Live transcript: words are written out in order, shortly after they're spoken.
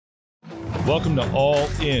Welcome to All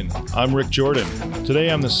In. I'm Rick Jordan. Today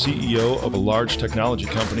I'm the CEO of a large technology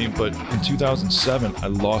company, but in 2007 I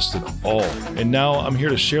lost it all. And now I'm here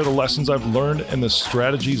to share the lessons I've learned and the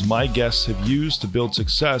strategies my guests have used to build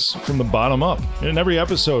success from the bottom up. And in every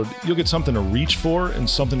episode, you'll get something to reach for and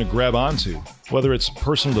something to grab onto, whether it's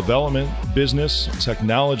personal development, business,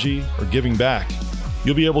 technology, or giving back.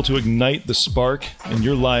 You'll be able to ignite the spark in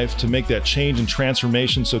your life to make that change and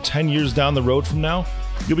transformation so 10 years down the road from now,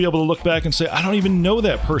 you'll be able to look back and say, I don't even know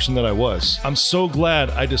that person that I was. I'm so glad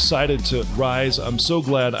I decided to rise. I'm so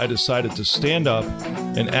glad I decided to stand up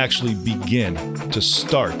and actually begin, to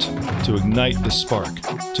start, to ignite the spark,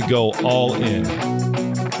 to go all in.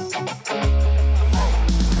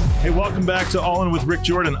 Hey, welcome back to All In with Rick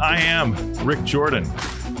Jordan. I am Rick Jordan,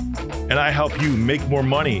 and I help you make more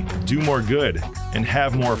money, do more good, and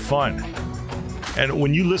have more fun. And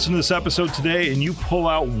when you listen to this episode today and you pull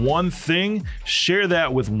out one thing, share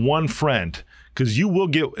that with one friend, because you will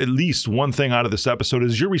get at least one thing out of this episode. It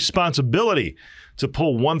is your responsibility to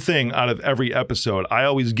pull one thing out of every episode. I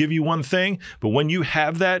always give you one thing, but when you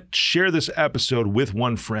have that, share this episode with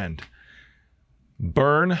one friend.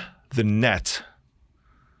 Burn the net.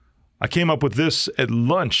 I came up with this at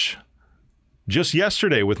lunch just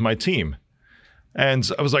yesterday with my team.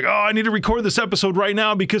 And I was like, I need to record this episode right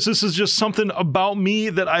now because this is just something about me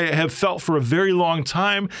that I have felt for a very long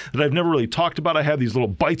time that I've never really talked about. I have these little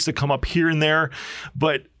bites that come up here and there.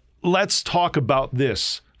 But let's talk about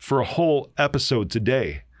this for a whole episode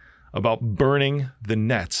today, about burning the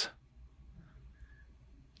net.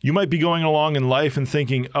 You might be going along in life and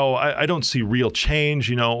thinking, I don't see real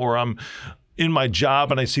change, or I'm in my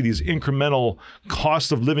job and I see these incremental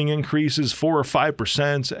cost of living increases, 4 or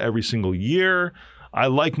 5% every single year. I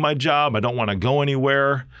like my job. I don't want to go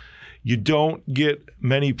anywhere. You don't get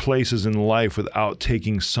many places in life without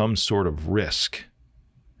taking some sort of risk.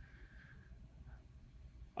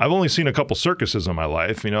 I've only seen a couple circuses in my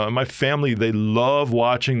life. And my family, they love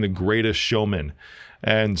watching The Greatest Showman.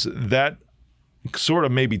 And that sort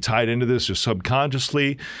of maybe tied into this just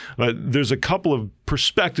subconsciously, but there's a couple of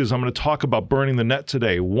perspectives I'm going to talk about burning the net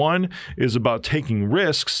today. One is about taking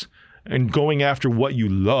risks and going after what you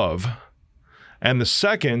love. And the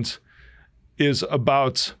second is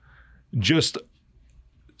about just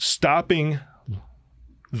stopping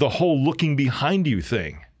the whole looking behind you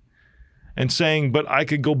thing and saying, but I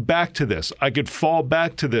could go back to this. I could fall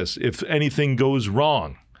back to this if anything goes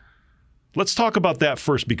wrong. Let's talk about that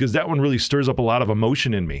first, because that one really stirs up a lot of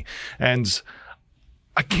emotion in me. And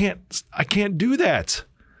I can't do that.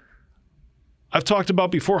 I've talked about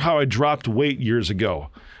before how I dropped weight years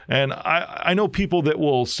ago. And I know people that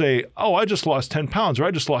will say, I just lost 10 pounds or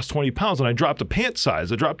I just lost 20 pounds and I dropped a pant size.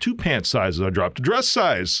 I dropped 2 pant sizes. I dropped a dress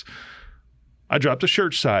size. I dropped a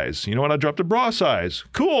shirt size. You know what? I dropped a bra size.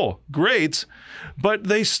 Cool. Great. But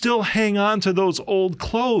they still hang on to those old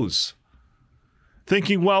clothes,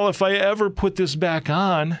 thinking, well, if I ever put this back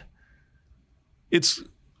on, it's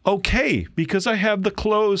okay because I have the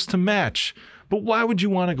clothes to match. But why would you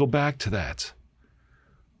want to go back to that?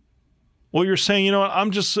 Well, you're saying,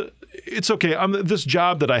 it's okay. This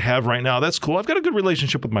job that I have right now, that's cool. I've got a good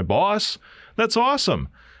relationship with my boss. That's awesome.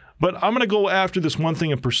 But I'm going to go after this one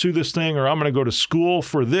thing and pursue this thing, or I'm going to go to school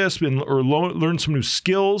for this or learn some new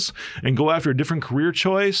skills and go after a different career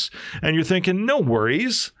choice. And you're thinking, no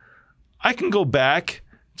worries. I can go back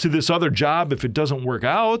to this other job if it doesn't work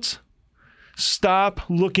out. Stop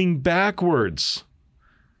looking backwards.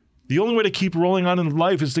 The only way to keep rolling on in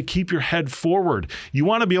life is to keep your head forward. You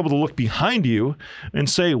want to be able to look behind you and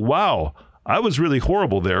say, wow, I was really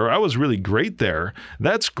horrible there. I was really great there.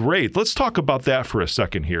 That's great. Let's talk about that for a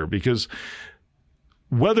second here, because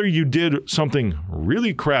whether you did something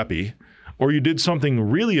really crappy or you did something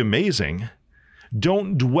really amazing,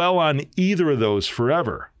 don't dwell on either of those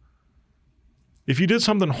forever. If you did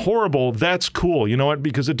something horrible, that's cool. You know what?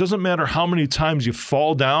 Because it doesn't matter how many times you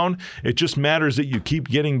fall down. It just matters that you keep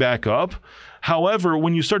getting back up. However,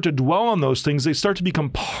 when you start to dwell on those things, they start to become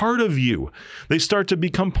part of you. They start to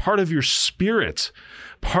become part of your spirit,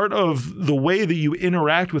 part of the way that you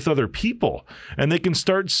interact with other people. And they can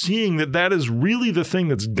start seeing that that is really the thing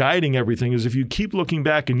that's guiding everything, is if you keep looking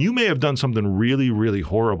back and you may have done something really, really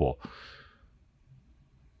horrible.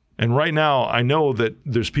 And right now, I know that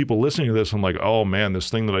there's people listening to this and like, oh man,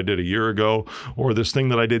 this thing that I did a year ago or this thing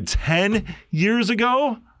that I did 10 years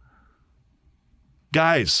ago.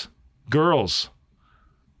 Guys, girls,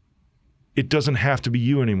 it doesn't have to be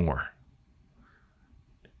you anymore.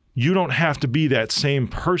 You don't have to be that same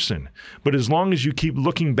person. But as long as you keep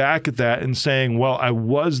looking back at that and saying, well, I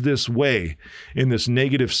was this way in this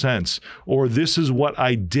negative sense, or this is what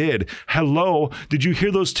I did. Hello, did you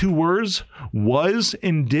hear those two words? Was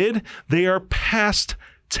and did? They are past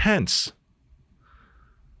tense.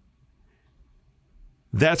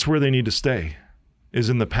 That's where they need to stay, is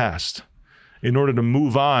in the past, in order to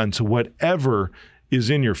move on to whatever is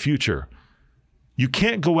in your future. You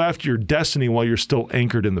can't go after your destiny while you're still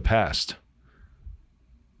anchored in the past.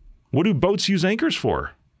 What do boats use anchors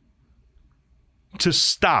for? To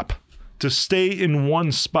stop, to stay in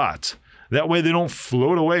one spot. That way they don't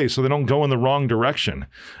float away, so they don't go in the wrong direction.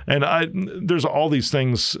 And there's all these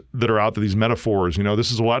things that are out there, these metaphors.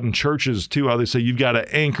 This is a lot in churches too, how they say you've got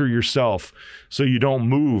to anchor yourself so you don't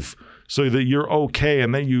move, so that you're okay,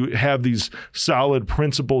 and then you have these solid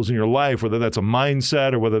principles in your life, whether that's a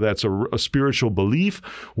mindset or whether that's a spiritual belief,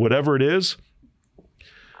 whatever it is.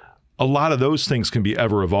 A lot of those things can be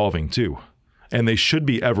ever evolving too. And they should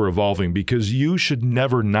be ever evolving, because you should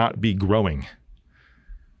never not be growing.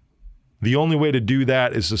 The only way to do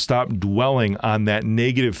that is to stop dwelling on that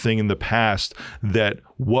negative thing in the past that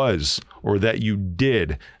was, or that you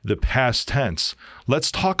did, the past tense.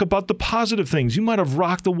 Let's talk about the positive things. You might have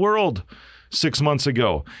rocked the world 6 months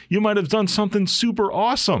ago. You might have done something super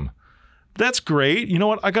awesome. That's great. You know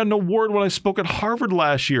what? I got an award when I spoke at Harvard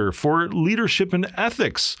last year for leadership and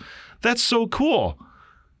ethics. That's so cool.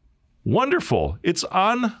 Wonderful. It's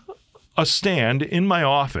on a stand in my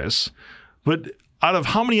office, but out of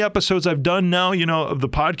how many episodes I've done now, of the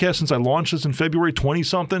podcast since I launched this in February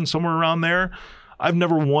 20-something, somewhere around there, I've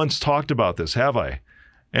never once talked about this, have I?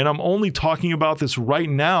 And I'm only talking about this right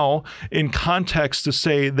now in context to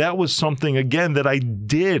say that was something, again, that I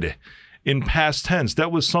did in past tense.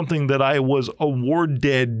 That was something that I was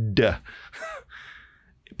awarded.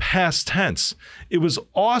 Past tense. It was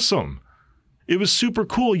awesome. It was super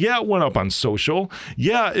cool. Yeah, it went up on social.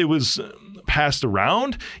 Yeah, it was passed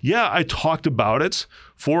around. Yeah, I talked about it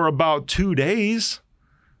for about 2 days.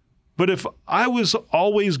 But if I was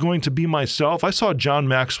always going to be myself, I saw John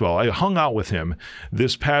Maxwell. I hung out with him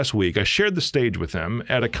this past week. I shared the stage with him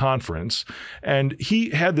at a conference, and he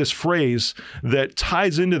had this phrase that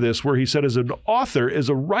ties into this, where he said, as an author, as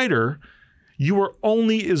a writer, you are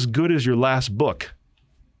only as good as your last book.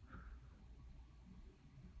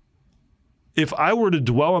 If I were to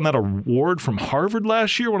dwell on that award from Harvard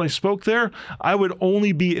last year when I spoke there, I would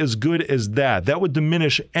only be as good as that. That would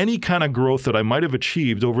diminish any kind of growth that I might have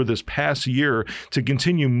achieved over this past year to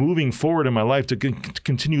continue moving forward in my life, to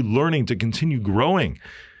continue learning, to continue growing.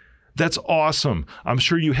 That's awesome. I'm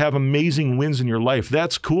sure you have amazing wins in your life.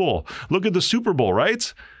 That's cool. Look at the Super Bowl,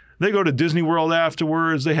 right? They go to Disney World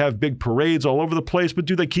afterwards. They have big parades all over the place. But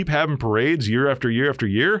do they keep having parades year after year after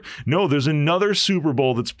year? No, there's another Super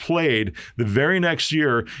Bowl that's played the very next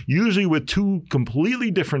year, usually with two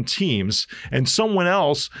completely different teams, and someone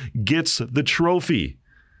else gets the trophy.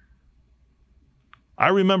 I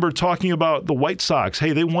remember talking about the White Sox.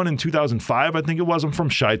 Hey, they won in 2005, I think it was. I'm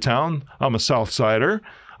from Chi-Town. I'm a South Sider.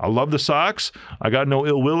 I love the Sox. I got no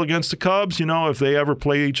ill will against the Cubs. If they ever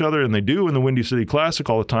play each other, and they do in the Windy City Classic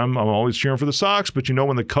all the time, I'm always cheering for the Sox. But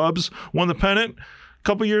when the Cubs won the pennant a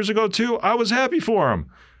couple years ago too, I was happy for them.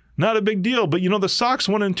 Not a big deal. But the Sox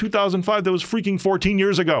won in 2005. That was freaking 14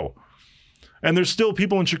 years ago. And there's still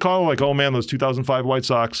people in Chicago like, oh man, those 2005 White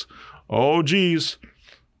Sox. Oh geez.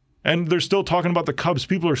 And they're still talking about the Cubs.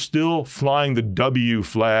 People are still flying the W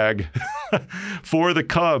flag for the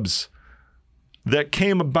Cubs. That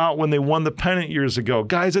came about when they won the pennant years ago.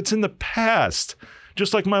 Guys, it's in the past.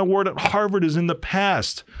 Just like my award at Harvard is in the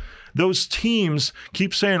past. Those teams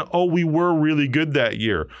keep saying, oh, we were really good that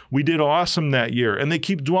year. We did awesome that year. And they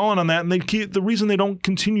keep dwelling on that. And the reason they don't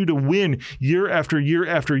continue to win year after year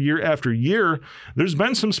after year after year, there's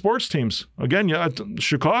been some sports teams. Again,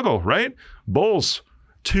 Chicago, right? Bulls,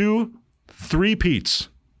 2 3-peats.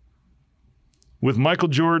 With Michael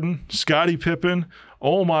Jordan, Scottie Pippen.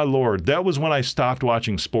 Oh my Lord, that was when I stopped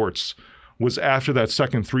watching sports, was after that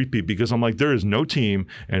second 3-peat, because I'm like, there is no team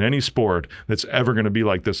in any sport that's ever going to be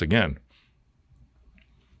like this again.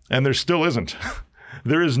 And there still isn't.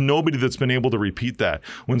 There is nobody that's been able to repeat that.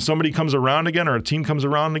 When somebody comes around again, or a team comes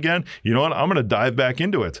around again, you know what? I'm going to dive back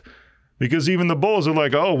into it. Because even the Bulls are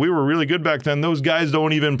like, oh, we were really good back then. Those guys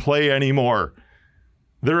don't even play anymore.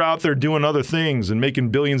 They're out there doing other things and making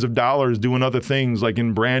billions of dollars doing other things, like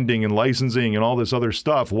in branding and licensing and all this other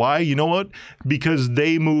stuff. Why? You know what? Because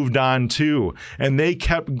they moved on too, and they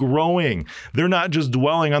kept growing. They're not just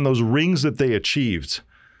dwelling on those rings that they achieved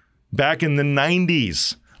back in the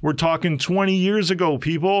 90s. We're talking 20 years ago,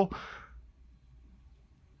 people.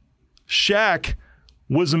 Shaq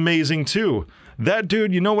was amazing too. That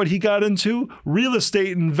dude, you know what he got into? Real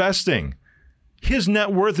estate investing. His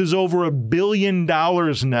net worth is over $1 billion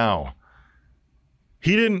now.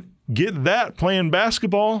 He didn't get that playing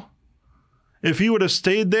basketball. If he would have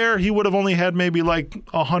stayed there, he would have only had maybe like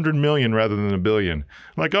 100 million rather than $1 billion.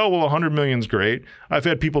 Like, oh, well, 100 million's great. I've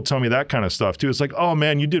had people tell me that kind of stuff too. It's like, oh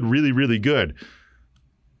man, you did really, really good.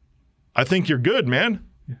 I think you're good, man.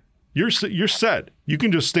 You're set. You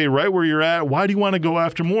can just stay right where you're at. Why do you want to go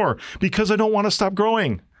after more? Because I don't want to stop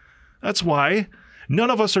growing. That's why. None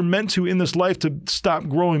of us are meant to in this life to stop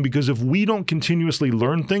growing, because if we don't continuously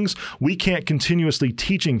learn things, we can't continuously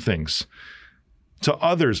teaching things to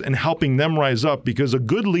others and helping them rise up, because a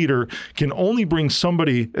good leader can only bring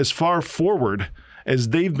somebody as far forward as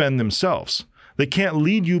they've been themselves. They can't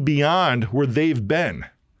lead you beyond where they've been.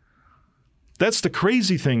 That's the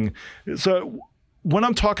crazy thing. So when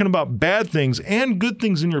I'm talking about bad things and good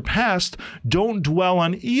things in your past, don't dwell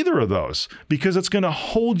on either of those, because it's going to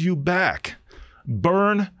hold you back.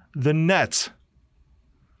 Burn the net.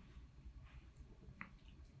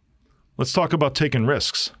 Let's talk about taking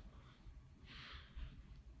risks.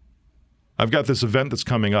 I've got this event that's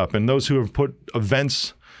coming up, and those who have put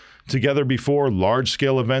events together before,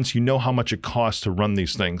 large-scale events, you know how much it costs to run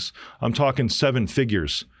these things. I'm talking 7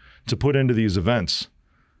 figures to put into these events.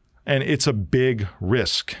 And it's a big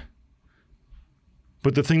risk.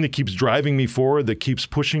 But the thing that keeps driving me forward, that keeps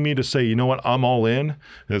pushing me to say, you know what, I'm all in.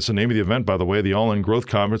 That's the name of the event, by the way, the All In Growth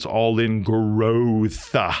Conference, All In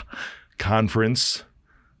Growth Conference.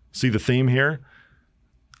 See the theme here?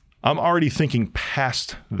 I'm already thinking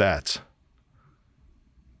past that.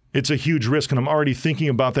 It's a huge risk, and I'm already thinking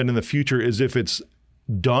about that in the future as if it's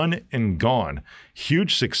done and gone.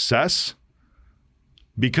 Huge success,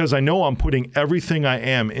 because I know I'm putting everything I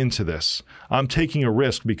am into this. I'm taking a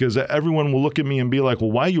risk because everyone will look at me and be like,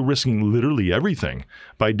 well, why are you risking literally everything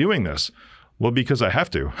by doing this? Well, because I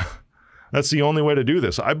have to. That's the only way to do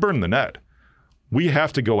this. I burn the net. We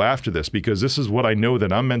have to go after this, because this is what I know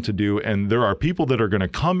that I'm meant to do. And there are people that are going to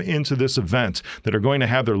come into this event that are going to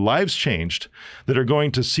have their lives changed, that are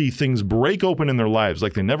going to see things break open in their lives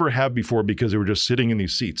like they never have before, because they were just sitting in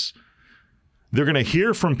these seats. They're going to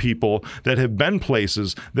hear from people that have been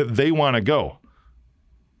places that they want to go.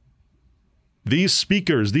 These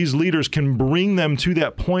speakers, these leaders can bring them to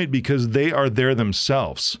that point because they are there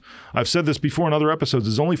themselves. I've said this before in other episodes,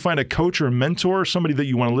 is only find a coach or a mentor, somebody that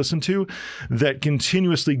you want to listen to, that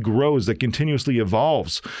continuously grows, that continuously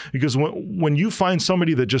evolves. Because when you find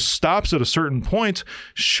somebody that just stops at a certain point,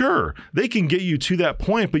 sure, they can get you to that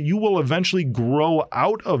point, but you will eventually grow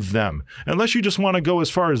out of them. Unless you just want to go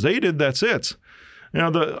as far as they did, that's it. You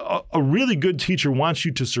know, a really good teacher wants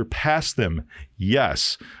you to surpass them,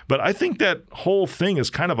 yes. But I think that whole thing is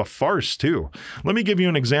kind of a farce too. Let me give you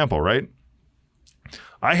an example, right?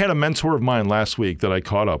 I had a mentor of mine last week that I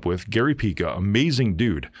caught up with, Gary Pica, amazing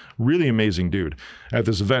dude, really amazing dude. At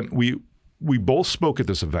this event, we both spoke at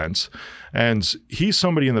this event, and he's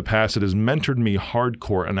somebody in the past that has mentored me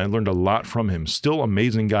hardcore, and I learned a lot from him. Still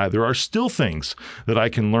amazing guy. There are still things that I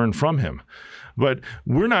can learn from him. But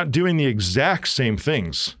we're not doing the exact same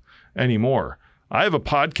things anymore. I have a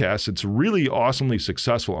podcast. It's really awesomely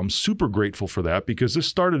successful. I'm super grateful for that, because this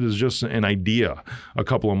started as just an idea a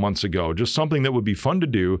couple of months ago, just something that would be fun to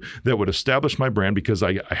do, that would establish my brand, because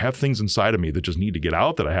I have things inside of me that just need to get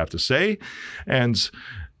out, that I have to say. And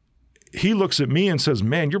he looks at me and says,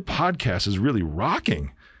 man, your podcast is really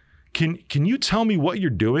rocking. Can you tell me what you're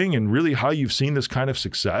doing and really how you've seen this kind of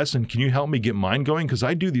success? And can you help me get mine going? Because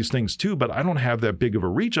I do these things too, but I don't have that big of a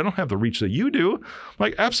reach. I don't have the reach that you do. I'm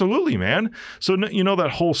like, absolutely, man. So, you know,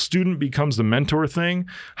 that whole student becomes the mentor thing,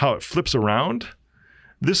 how it flips around.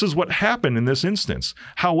 This is what happened in this instance.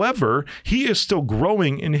 However, he is still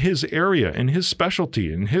growing in his area, in his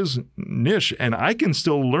specialty, in his niche, and I can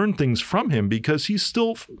still learn things from him because he's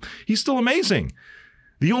still amazing.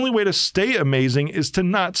 The only way to stay amazing is to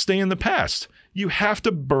not stay in the past. You have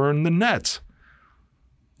to burn the net.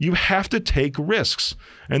 You have to take risks.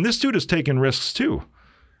 And this dude has taken risks too,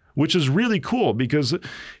 which is really cool, because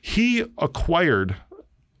he acquired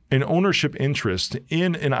an ownership interest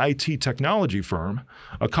in an IT technology firm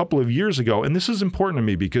a couple of years ago. And this is important to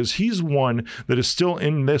me because he's one that is still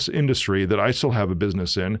in this industry that I still have a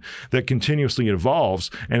business in, that continuously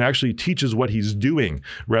evolves and actually teaches what he's doing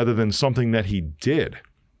rather than something that he did.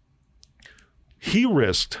 He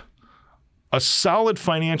risked a solid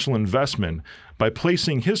financial investment by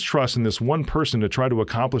placing his trust in this one person to try to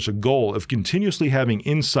accomplish a goal of continuously having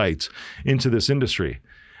insights into this industry.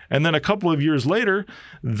 And then a couple of years later,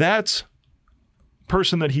 that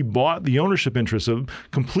person that he bought the ownership interest of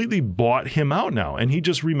completely bought him out now, and he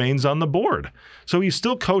just remains on the board. So he's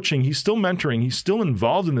still coaching, he's still mentoring, he's still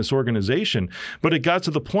involved in this organization, but it got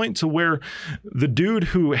to the point to where the dude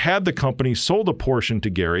who had the company sold a portion to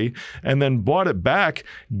Gary and then bought it back,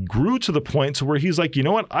 grew to the point to where he's like, you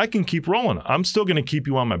know what, I can keep rolling. I'm still going to keep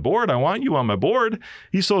you on my board. I want you on my board.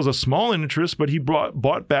 He still has a small interest, but he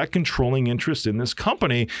bought back controlling interest in this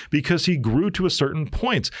company because he grew to a certain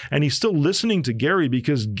point, and he's still listening to Gary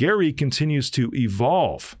because Gary continues to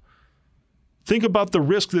evolve. Think about the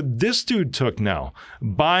risk that this dude took now,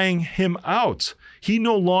 buying him out. He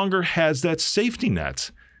no longer has that safety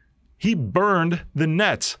net. He burned the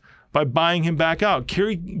net by buying him back out.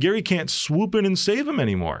 Gary can't swoop in and save him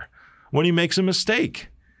anymore when he makes a mistake.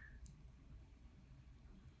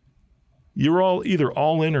 You're all either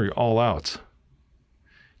all in or you're all out.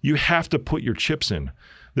 You have to put your chips in.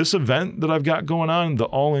 This event that I've got going on, the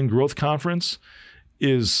All In Growth Conference,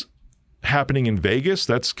 is happening in Vegas.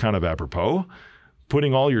 That's kind of apropos.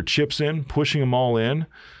 Putting all your chips in, pushing them all in.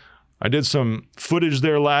 I did some footage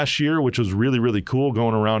there last year, which was really, really cool,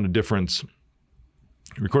 going around to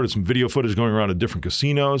recorded some video footage going around to different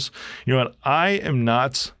casinos. You know what? I am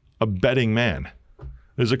not a betting man.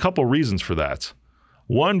 There's a couple reasons for that.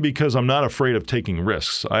 One, because I'm not afraid of taking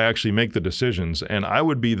risks. I actually make the decisions, and I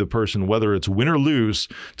would be the person, whether it's win or lose,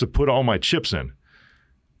 to put all my chips in.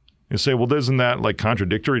 You say, well, isn't that like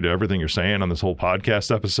contradictory to everything you're saying on this whole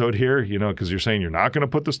podcast episode here? You know, because you're saying you're not going to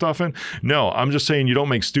put the stuff in. No, I'm just saying you don't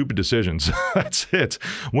make stupid decisions. That's it.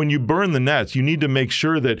 When you burn the nets, you need to make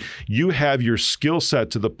sure that you have your skill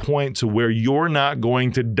set to the point to where you're not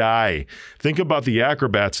going to die. Think about the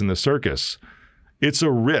acrobats in the circus. It's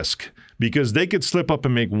a risk, because they could slip up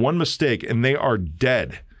and make one mistake and they are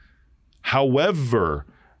dead. However,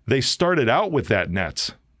 they started out with that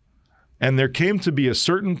net. And there came to be a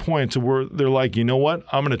certain point to where they're like, you know what?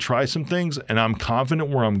 I'm going to try some things, and I'm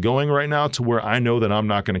confident where I'm going right now to where I know that I'm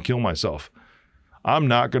not going to kill myself. I'm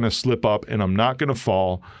not going to slip up and I'm not going to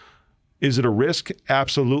fall. Is it a risk?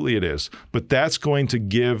 Absolutely it is. But that's going to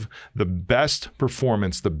give the best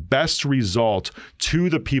performance, the best result to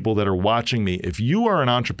the people that are watching me. If you are an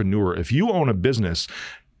entrepreneur, if you own a business,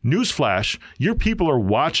 newsflash, your people are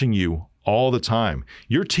watching you all the time.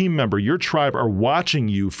 Your team member, your tribe are watching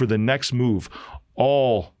you for the next move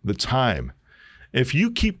all the time. If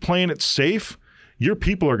you keep playing it safe, your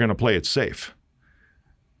people are going to play it safe.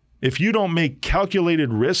 If you don't make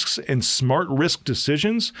calculated risks and smart risk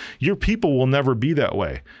decisions, your people will never be that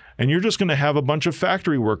way. And you're just going to have a bunch of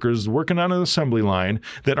factory workers working on an assembly line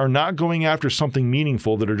that are not going after something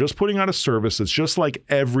meaningful, that are just putting out a service that's just like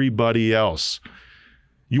everybody else.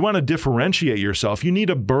 You want to differentiate yourself. You need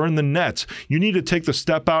to burn the nets. You need to take the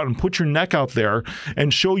step out and put your neck out there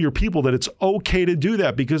and show your people that it's okay to do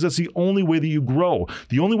that, because that's the only way that you grow.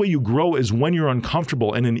 The only way you grow is when you're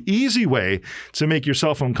uncomfortable. And an easy way to make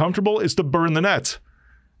yourself uncomfortable is to burn the net,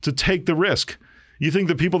 to take the risk. You think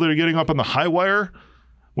the people that are getting up on the high wire,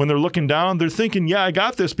 when they're looking down, they're thinking, yeah, I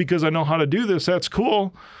got this because I know how to do this. That's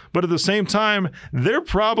cool. But at the same time, they're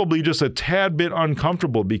probably just a tad bit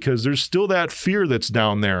uncomfortable because there's still that fear that's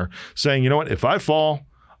down there saying, you know what, if I fall,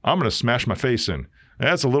 I'm going to smash my face in.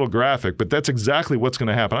 That's a little graphic, but that's exactly what's going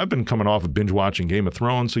to happen. I've been coming off of binge watching Game of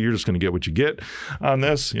Thrones, so you're just going to get what you get on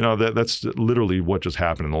this. You know, that's literally what just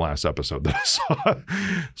happened in the last episode that I saw.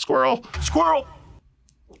 Squirrel.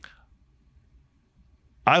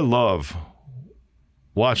 I love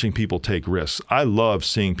watching people take risks. I love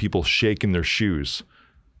seeing people shake in their shoes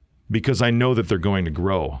because I know that they're going to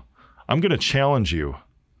grow. I'm going to challenge you.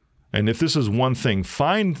 And if this is one thing,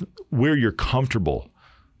 find where you're comfortable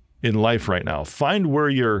in life right now. Find where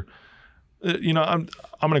you're, I'm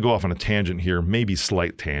going to go off on a tangent here, maybe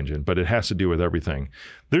slight tangent, but it has to do with everything.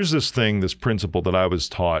 There's this principle that I was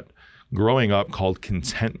taught growing up called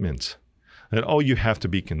contentment. That, you have to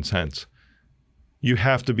be content. You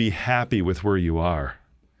have to be happy with where you are.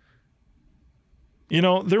 You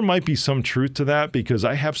know, there might be some truth to that because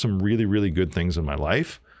I have some really, really good things in my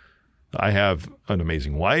life. I have an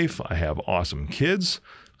amazing wife. I have awesome kids.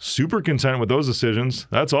 Super content with those decisions.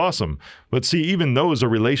 That's awesome. But see, even those are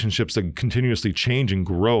relationships that continuously change and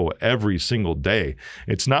grow every single day.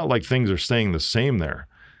 It's not like things are staying the same there.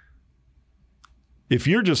 If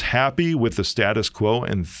you're just happy with the status quo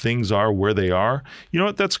and things are where they are, you know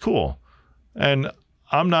what? That's cool. And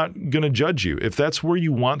I'm not going to judge you. If that's where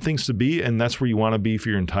you want things to be and that's where you want to be for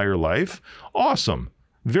your entire life, awesome.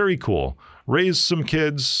 Very cool. Raise some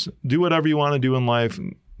kids, do whatever you want to do in life,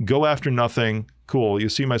 go after nothing. Cool. You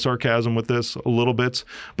see my sarcasm with this a little bit,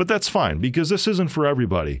 but that's fine because this isn't for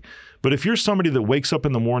everybody. But if you're somebody that wakes up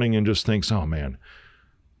in the morning and just thinks, oh man,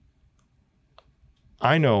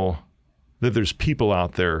 I know that there's people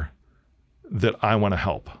out there that I want to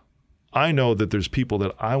help. I know that there's people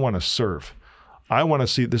that I want to serve. I want to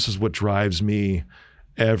see, this is what drives me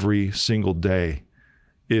every single day,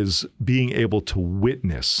 is being able to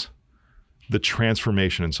witness the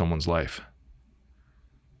transformation in someone's life.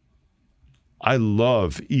 I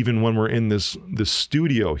love, even when we're in this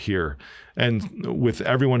studio here and with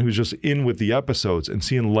everyone who's just in with the episodes and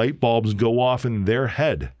seeing light bulbs go off in their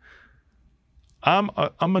head. I'm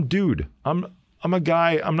a dude. I'm a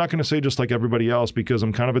guy. I'm not going to say just like everybody else, because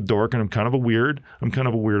I'm kind of a dork and I'm kind of a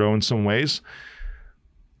weirdo in some ways.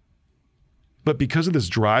 But because of this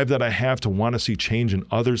drive that I have to want to see change in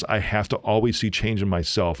others, I have to always see change in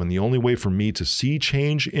myself. And the only way for me to see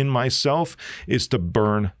change in myself is to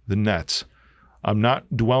burn the nets. I'm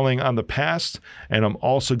not dwelling on the past, and I'm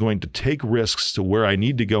also going to take risks to where I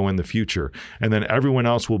need to go in the future. And then everyone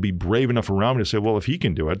else will be brave enough around me to say, well, if he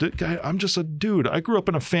can do it, I'm just a dude. I grew up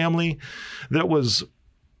in a family that was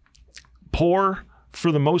poor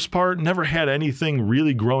for the most part, never had anything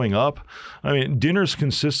really growing up. I mean, dinners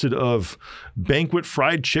consisted of banquet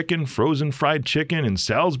fried chicken, frozen fried chicken, and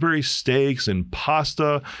Salisbury steaks and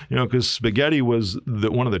pasta, because spaghetti was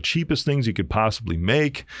one of the cheapest things you could possibly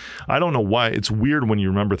make. I don't know why. It's weird when you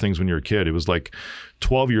remember things when you're a kid. It was like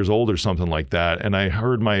 12 years old or something like that. And I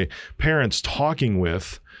heard my parents talking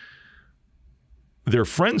with their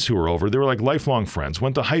friends who were over. They were like lifelong friends,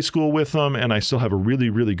 went to high school with them. And I still have a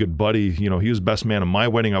really, really good buddy. He was best man in my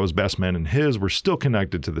wedding. I was best man in his. We're still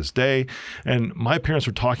connected to this day. And my parents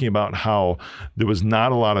were talking about how there was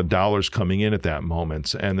not a lot of dollars coming in at that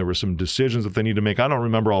moment. And there were some decisions that they need to make. I don't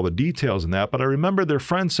remember all the details in that, but I remember their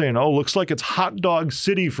friends saying, oh, looks like it's hot dog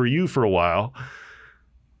city for you for a while.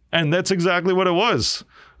 And that's exactly what it was.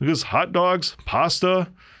 Because hot dogs,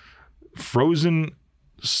 pasta, frozen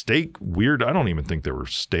steak, weird. I don't even think they were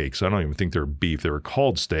steaks. I don't even think they were beef. They were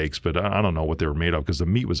called steaks, but I don't know what they were made of because the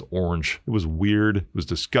meat was orange. It was weird. It was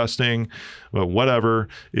disgusting, but whatever.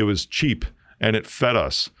 It was cheap and it fed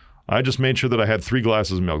us. I just made sure that I had 3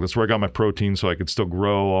 glasses of milk. That's where I got my protein so I could still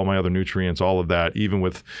grow all my other nutrients, all of that, even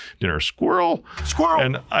with dinner. Squirrel.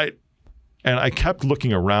 And I kept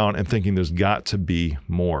looking around and thinking there's got to be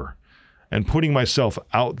more and putting myself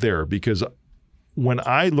out there, because when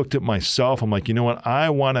I looked at myself, I'm like, you know what? I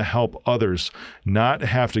want to help others not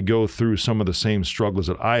have to go through some of the same struggles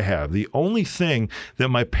that I have. The only thing that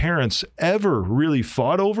my parents ever really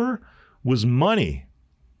fought over was money.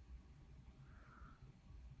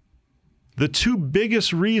 The 2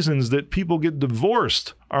 biggest reasons that people get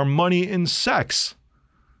divorced are money and sex.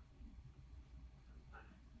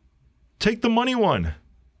 Take the money one.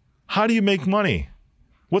 How do you make money?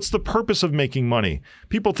 What's the purpose of making money?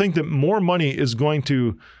 People think that more money is going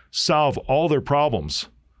to solve all their problems.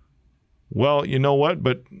 Well, you know what?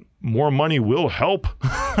 But more money will help.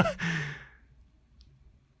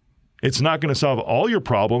 It's not going to solve all your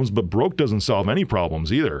problems, but broke doesn't solve any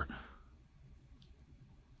problems either.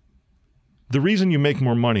 The reason you make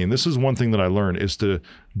more money, and this is one thing that I learned, is to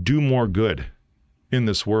do more good in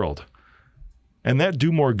this world. And that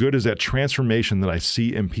do more good is that transformation that I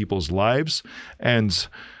see in people's lives. And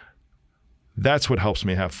that's what helps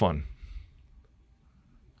me have fun.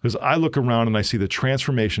 Because I look around and I see the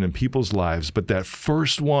transformation in people's lives. But that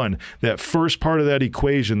first part of that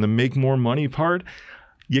equation, the make more money part,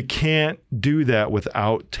 you can't do that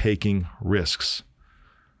without taking risks.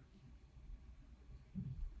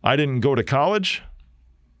 I didn't go to college.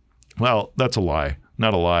 Well, that's a lie.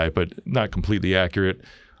 Not a lie, but not completely accurate.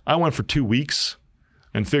 I went for 2 weeks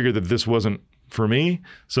and figured that this wasn't for me.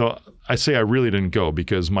 So I say I really didn't go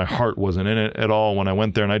because my heart wasn't in it at all when I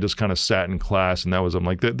went there, and I just kind of sat in class, and I'm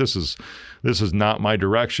like, this is not my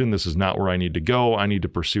direction. This is not where I need to go. I need to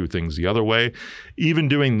pursue things the other way. Even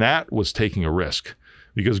doing that was taking a risk,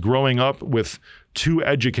 because growing up with 2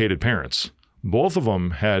 educated parents, both of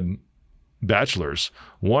them had bachelors.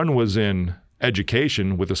 One was in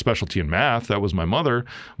education with a specialty in math. That was my mother.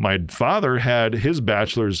 My father had his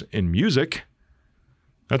bachelor's in music.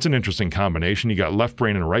 That's an interesting combination. You got left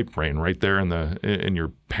brain and right brain right there in your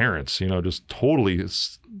parents, just totally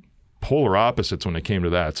polar opposites when it came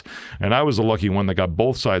to that. And I was the lucky one that got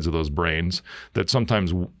both sides of those brains that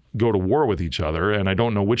sometimes go to war with each other. And I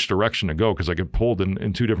don't know which direction to go because I get pulled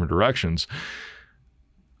in 2 different directions.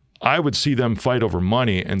 I would see them fight over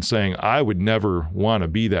money and saying, I would never want to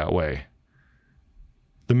be that way.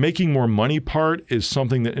 The making more money part is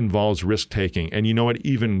something that involves risk taking. And you know what?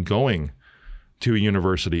 Even going to a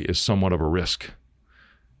university is somewhat of a risk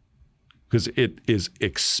because it is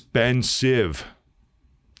expensive.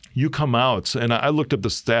 you come out, and I looked up the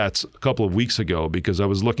stats a couple of weeks ago because I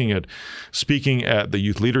was looking at speaking at the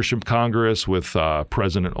Youth Leadership Congress with former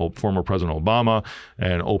President Obama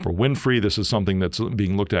and Oprah Winfrey. This is something that's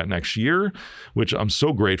being looked at next year, which I'm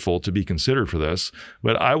so grateful to be considered for this.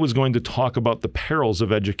 But I was going to talk about the perils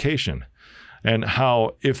of education and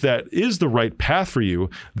how if that is the right path for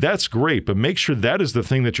you, that's great. But make sure that is the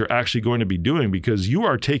thing that you're actually going to be doing, because you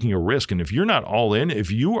are taking a risk. And if you're not all in,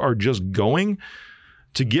 if you are just going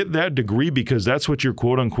to get that degree because that's what you're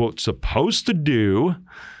quote unquote supposed to do,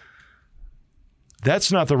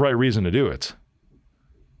 that's not the right reason to do it.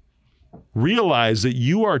 Realize that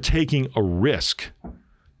you are taking a risk.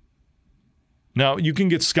 Now, you can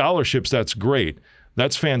get scholarships. That's great.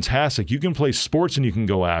 That's fantastic. You can play sports and you can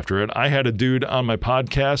go after it. I had a dude on my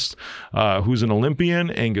podcast who's an Olympian,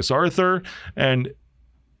 Angus Arthur, and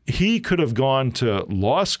he could have gone to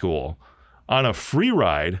law school on a free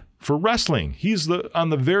ride for wrestling. He's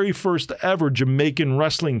on the very first ever Jamaican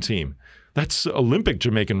wrestling team. That's Olympic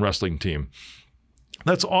Jamaican wrestling team.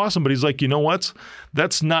 That's awesome. But he's like, you know what?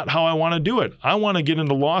 That's not how I want to do it. I want to get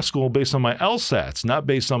into law school based on my LSATs, not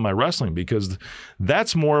based on my wrestling, because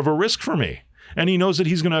that's more of a risk for me. And he knows that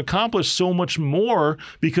he's going to accomplish so much more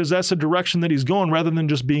because that's the direction that he's going, rather than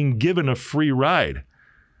just being given a free ride.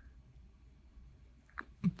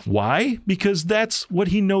 Why? Because that's what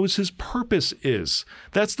he knows his purpose is.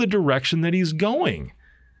 That's the direction that he's going.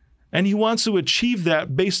 And he wants to achieve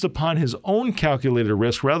that based upon his own calculated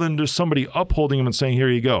risk, rather than just somebody upholding him and saying, here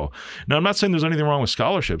you go. Now, I'm not saying there's anything wrong with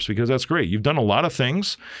scholarships, because that's great. You've done a lot of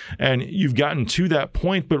things and you've gotten to that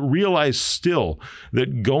point, but realize still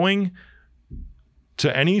that going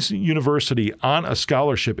to any university on a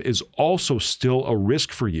scholarship is also still a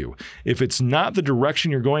risk for you. If it's not the direction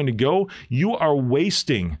you're going to go, you are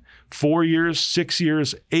wasting 4 years, 6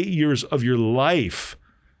 years, 8 years of your life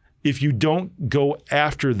if you don't go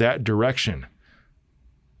after that direction.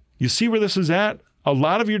 You see where this is at? A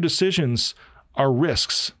lot of your decisions are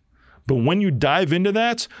risks. But when you dive into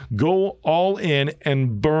that, go all in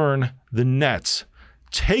and burn the nets.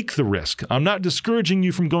 Take the risk. I'm not discouraging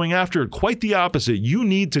you from going after it. Quite the opposite. You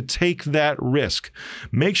need to take that risk.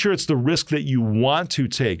 Make sure it's the risk that you want to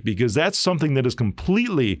take, because that's something that is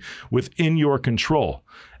completely within your control.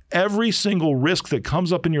 Every single risk that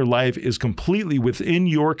comes up in your life is completely within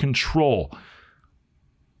your control.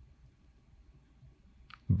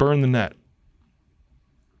 Burn the net.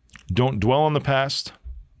 Don't dwell on the past,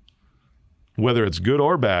 whether it's good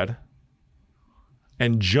or bad,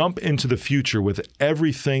 and jump into the future with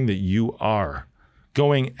everything that you are,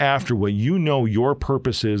 going after what you know your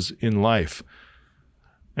purpose is in life.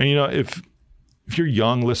 And you know, if you're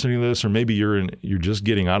young listening to this, or maybe you're just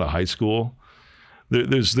getting out of high school,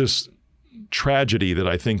 there's this tragedy that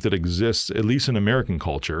I think that exists, at least in American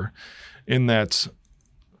culture, in that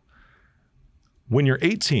when you're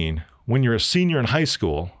 18, when you're a senior in high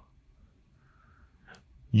school,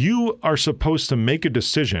 you are supposed to make a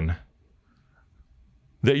decision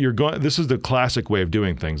that you're going, this is the classic way of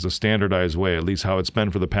doing things, the standardized way, at least how it's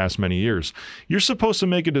been for the past many years. You're supposed to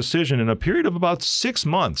make a decision in a period of about 6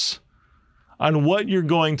 months on what you're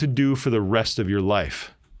going to do for the rest of your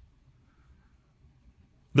life.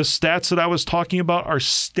 The stats that I was talking about are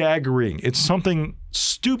staggering. It's something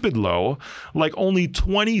stupid low, like only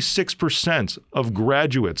 26% of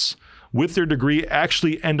graduates with their degree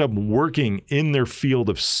actually end up working in their field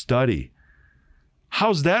of study.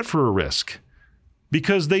 How's that for a risk?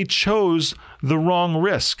 Because they chose the wrong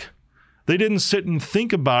risk. They didn't sit and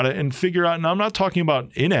think about it and figure out, now I'm not talking about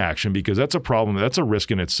inaction, because that's a problem. That's a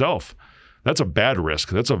risk in itself. That's a bad risk.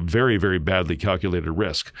 That's a very, very badly calculated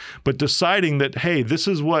risk. But deciding that, hey, this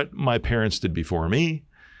is what my parents did before me,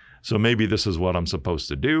 so maybe this is what I'm supposed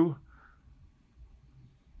to do.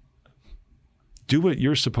 Do what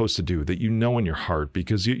you're supposed to do, that you know in your heart,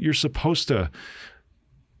 because you're supposed to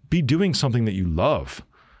be doing something that you love.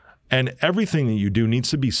 And everything that you do needs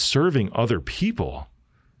to be serving other people.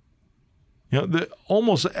 You know,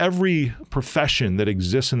 almost every profession that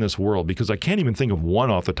exists in this world, because I can't even think of one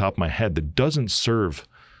off the top of my head that doesn't serve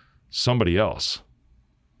somebody else.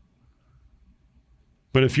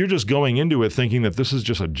 But if you're just going into it thinking that this is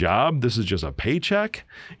just a job, this is just a paycheck,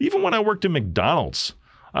 even when I worked at McDonald's,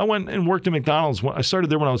 I went and worked at McDonald's. I started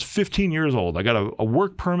there when I was 15 years old. I got a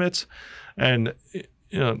work permit, and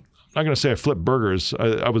you know, I'm not going to say I flipped burgers.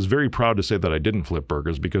 I was very proud to say that I didn't flip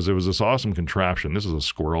burgers, because it was this awesome contraption. This is a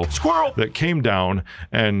squirrel that came down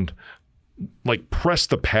and like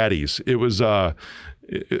pressed the patties. It was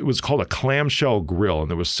called a clamshell grill, and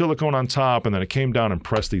there was silicone on top, and then it came down and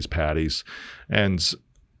pressed these patties. And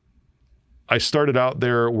I started out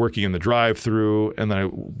there working in the drive-thru, and then I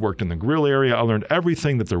worked in the grill area. I learned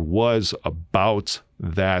everything that there was about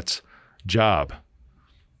that job.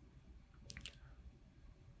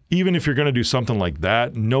 Even if you're going to do something like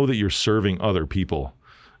that, know that you're serving other people.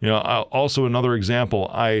 You know, also another example,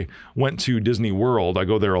 I went to Disney World. I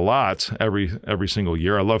go there a lot every single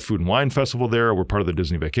year. I love Food and Wine Festival there. We're part of the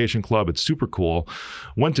Disney Vacation Club. It's super cool.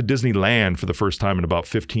 Went to Disneyland for the first time in about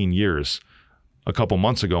 15 years a couple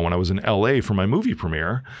months ago when I was in LA for my movie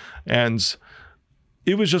premiere. And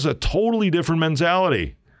it was just a totally different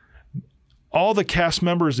mentality. All the cast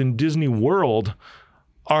members in Disney World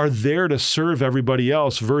are there to serve everybody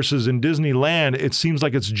else, versus in Disneyland, it seems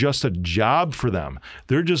like it's just a job for them.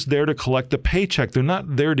 They're just there to collect a paycheck. They're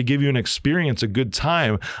not there to give you an experience, a good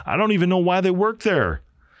time. I don't even know why they work there.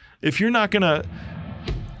 If you're not going to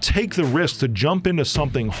take the risk to jump into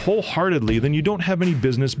something wholeheartedly, then you don't have any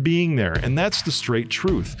business being there. And that's the straight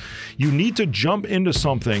truth. You need to jump into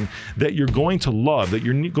something that you're going to love, that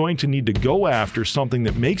you're going to need to go after, something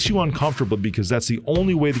that makes you uncomfortable, because that's the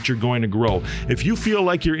only way that you're going to grow. If you feel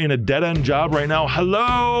like you're in a dead-end job right now,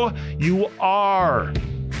 hello, you are.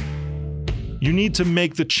 You need to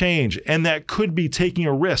make the change, and that could be taking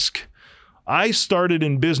a risk. I started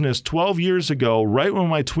in business 12 years ago, right when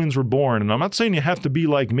my twins were born. And I'm not saying you have to be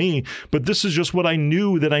like me, but this is just what I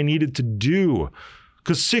knew that I needed to do.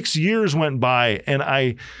 Because 6 years went by and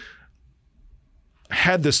I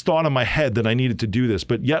had this thought in my head that I needed to do this,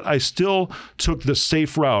 but yet I still took the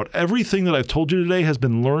safe route. Everything that I've told you today has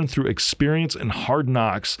been learned through experience and hard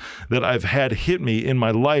knocks that I've had hit me in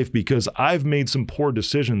my life, because I've made some poor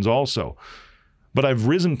decisions also. But I've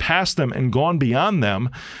risen past them and gone beyond them,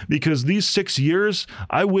 because these 6 years,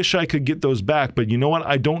 I wish I could get those back. But you know what?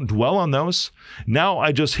 I don't dwell on those. Now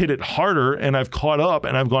I just hit it harder, and I've caught up,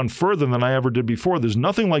 and I've gone further than I ever did before. There's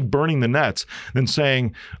nothing like burning the nets than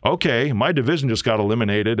saying, okay, my division just got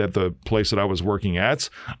eliminated at the place that I was working at.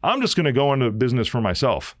 I'm just going to go into business for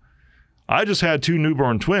myself. I just had 2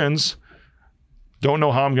 newborn twins. Don't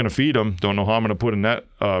know how I'm going to feed them. Don't know how I'm going to put a net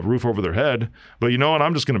roof over their head. But you know what?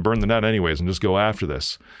 I'm just going to burn the net anyways and just go after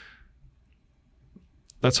this.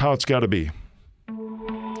 That's how it's got to be.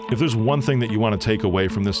 If there's one thing that you want to take away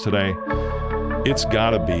from this today, it's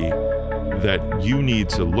got to be that you need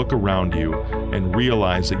to look around you and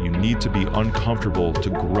realize that you need to be uncomfortable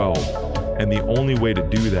to grow. And the only way to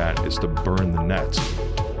do that is to burn the net.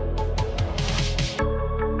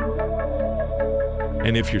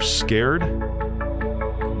 And if you're scared,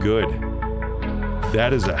 good.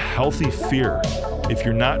 That is a healthy fear. If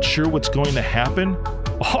you're not sure what's going to happen,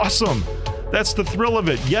 awesome. That's the thrill of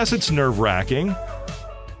it. Yes, it's nerve-wracking.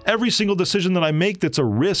 Every single decision that I make that's a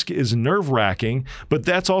risk is nerve-wracking, but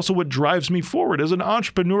that's also what drives me forward. As an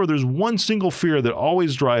entrepreneur, there's one single fear that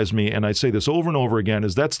always drives me, and I say this over and over again,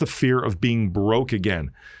 is that's the fear of being broke again.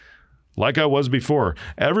 Like I was before.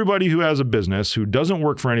 Everybody who has a business, who doesn't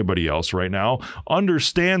work for anybody else right now,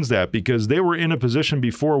 understands that, because they were in a position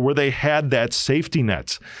before where they had that safety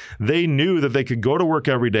net. They knew that they could go to work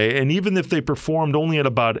every day, and even if they performed only at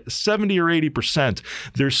about 70 or 80%,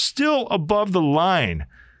 they're still above the line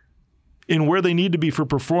in where they need to be for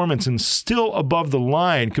performance, and still above the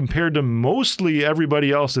line compared to mostly everybody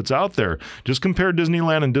else that's out there. Just compare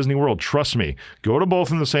Disneyland and Disney World. Trust me, go to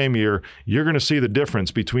both in the same year. You're going to see the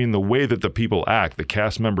difference between the way that the people act, the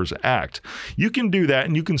cast members act. You can do that,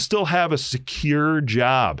 and you can still have a secure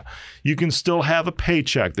job. You can still have a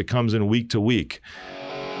paycheck that comes in week to week.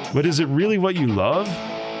 But is it really what you love?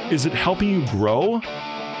 Is it helping you grow?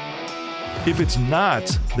 If it's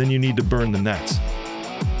not, then you need to burn the nets.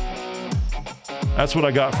 That's what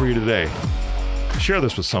I got for you today. Share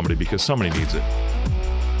this with somebody, because somebody needs it.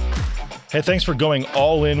 Hey, thanks for going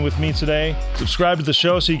all in with me today. Subscribe to the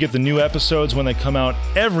show so you get the new episodes when they come out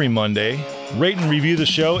every Monday. Rate and review the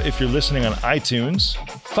show if you're listening on iTunes.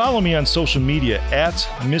 Follow me on social media at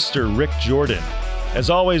Mr. Rick Jordan. As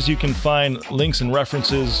always, you can find links and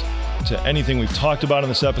references to anything we've talked about in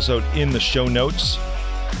this episode in the show notes.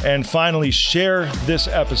 And finally, share this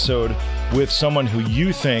episode with someone who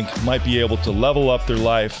you think might be able to level up their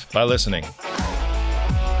life by listening.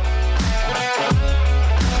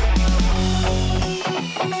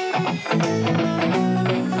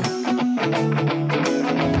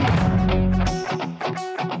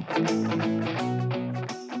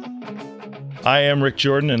 I am Rick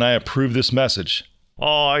Jordan, and I approve this message.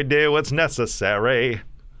 Oh, I do what's necessary.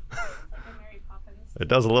 It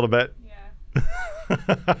does a little bit. Yeah.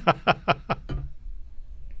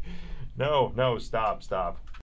 No, stop.